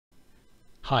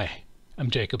Hi, I'm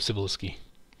Jacob Cebulski.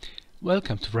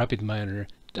 Welcome to RapidMiner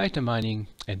Data Mining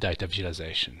and Data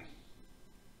Visualization.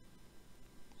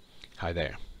 Hi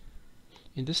there.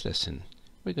 In this lesson,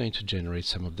 we're going to generate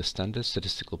some of the standard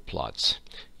statistical plots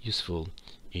useful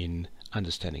in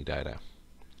understanding data.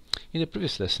 In the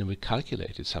previous lesson, we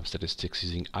calculated some statistics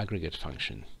using aggregate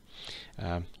function.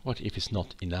 What if it's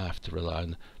not enough to rely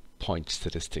on point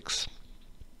statistics?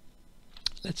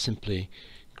 Let's simply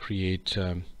create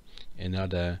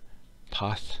another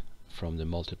path from the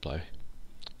multiply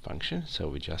function. So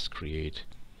we just create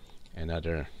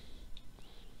another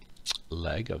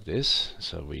leg of this.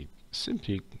 So we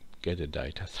simply get the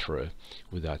data through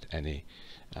without any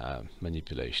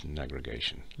manipulation and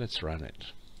aggregation. Let's run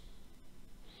it.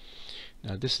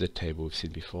 Now this is the table we've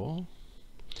seen before.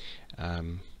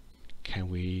 Can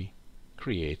we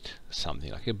create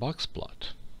something like a box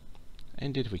plot?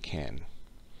 Indeed we can.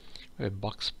 We have a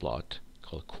box plot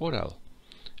called quartile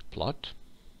plot,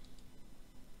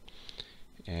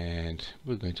 and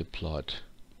we're going to plot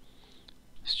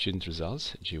student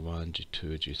results G1,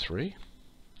 G2,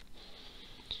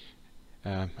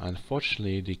 G3.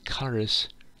 Unfortunately, the colors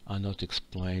are not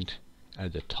explained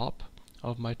at the top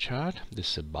of my chart.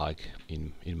 This is a bug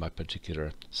in my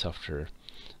particular software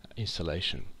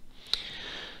installation.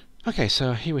 Okay,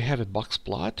 so here we have a box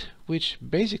plot which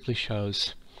basically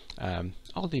shows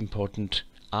all the important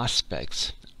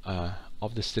aspects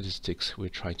of the statistics we're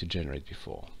trying to generate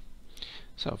before.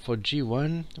 So for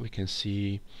G1 we can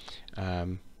see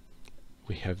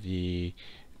we have the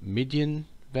median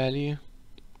value,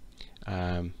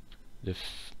 the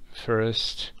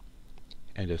first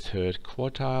and the third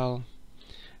quartile.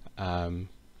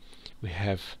 We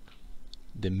have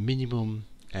the minimum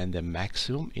and the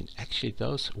maximum. Actually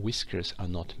those whiskers are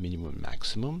not minimum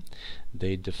maximum.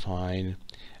 They define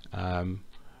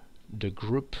the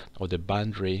group or the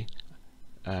boundary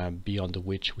beyond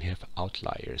which we have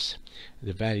outliers,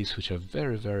 the values which are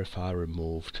very, very far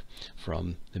removed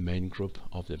from the main group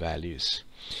of the values.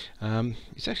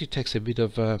 It actually takes a bit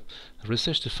of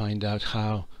research to find out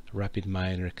how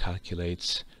RapidMiner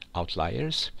calculates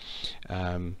outliers.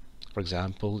 For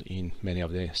example, in many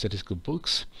of the statistical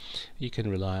books, you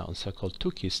can rely on so-called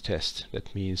two-keys test.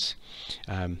 That means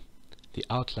the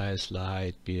outliers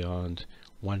lie beyond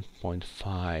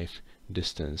 1.5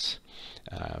 distance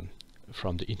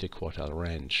from the interquartile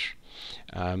range.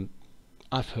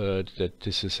 I've heard that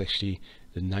this is actually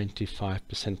the 95%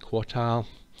 quartile,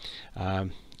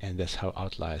 and that's how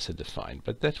outliers are defined.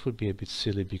 But that would be a bit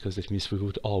silly, because it means we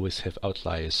would always have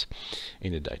outliers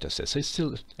in the data set. So it's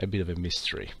still a bit of a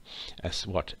mystery as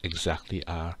what exactly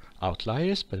are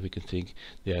outliers, but we can think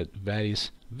they are values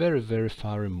very, very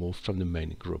far removed from the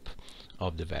main group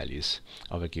of the values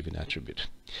of a given attribute.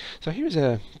 So here's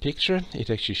a picture. It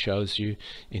actually shows you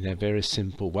in a very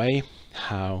simple way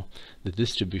how the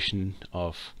distribution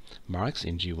of marks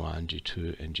in G1,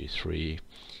 G2 and G3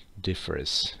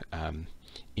 differs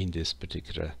in this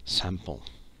particular sample.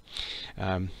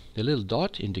 The little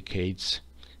dot indicates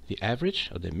the average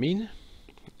or the mean,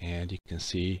 and you can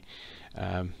see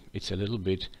it's a little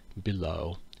bit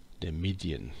below the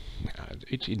median.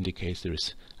 It indicates there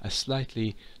is a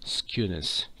slightly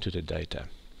skewness to the data.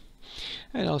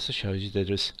 And also shows you that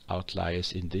there's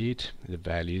outliers indeed, the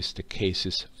values, the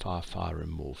cases far, far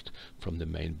removed from the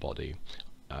main body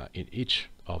in each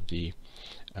of the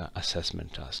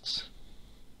assessment tasks.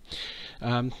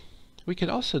 We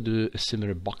can also do a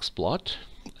similar box plot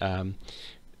to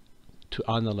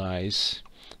analyze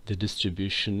the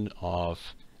distribution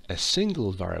of a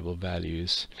single variable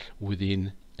values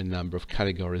within a number of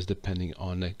categories depending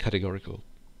on a categorical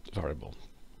variable.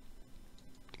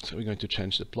 So we're going to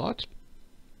change the plot.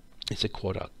 It's a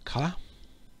quartile color.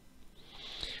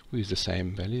 We use the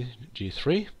same value,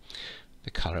 G3.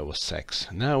 The color was sex.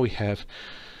 Now we have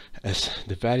as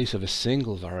the values of a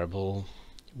single variable,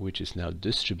 which is now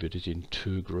distributed in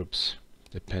two groups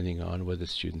depending on whether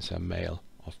students are male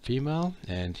or female,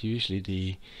 and usually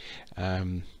the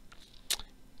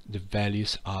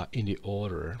values are in the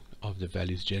order of the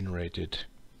values generated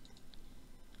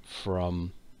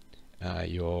from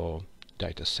your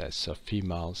data sets. So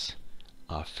females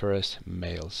are first,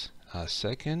 males are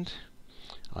second.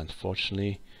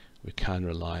 Unfortunately, we can't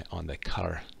rely on the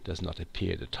color, does not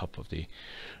appear at the top of the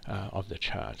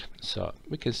chart. So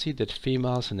we can see that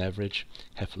females on average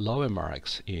have lower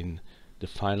marks in the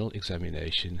final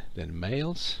examination than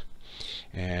males,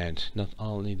 and not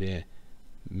only the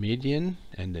median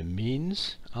and the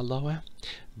means are lower,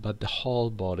 but the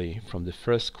whole body from the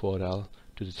first quartile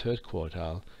to the third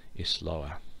quartile is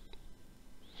lower.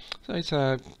 So it's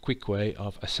a quick way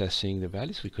of assessing the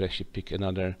values. We could actually pick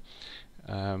another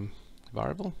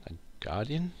variable, a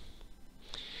guardian.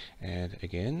 And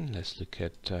again, let's look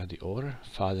at the order: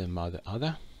 father, mother,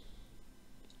 other,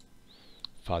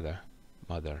 father,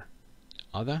 mother,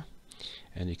 other.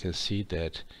 And you can see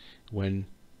that when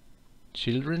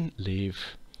children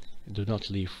do not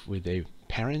live with their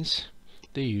parents,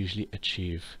 they usually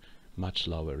achieve much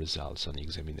lower results on the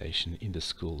examination in the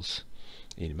schools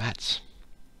in maths.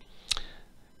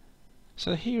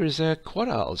 So here is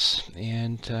quartiles,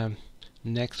 and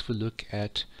next we'll look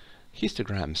at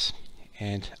histograms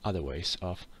and other ways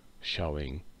of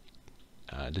showing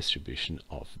distribution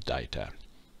of data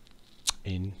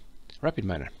in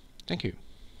RapidMiner. Thank you.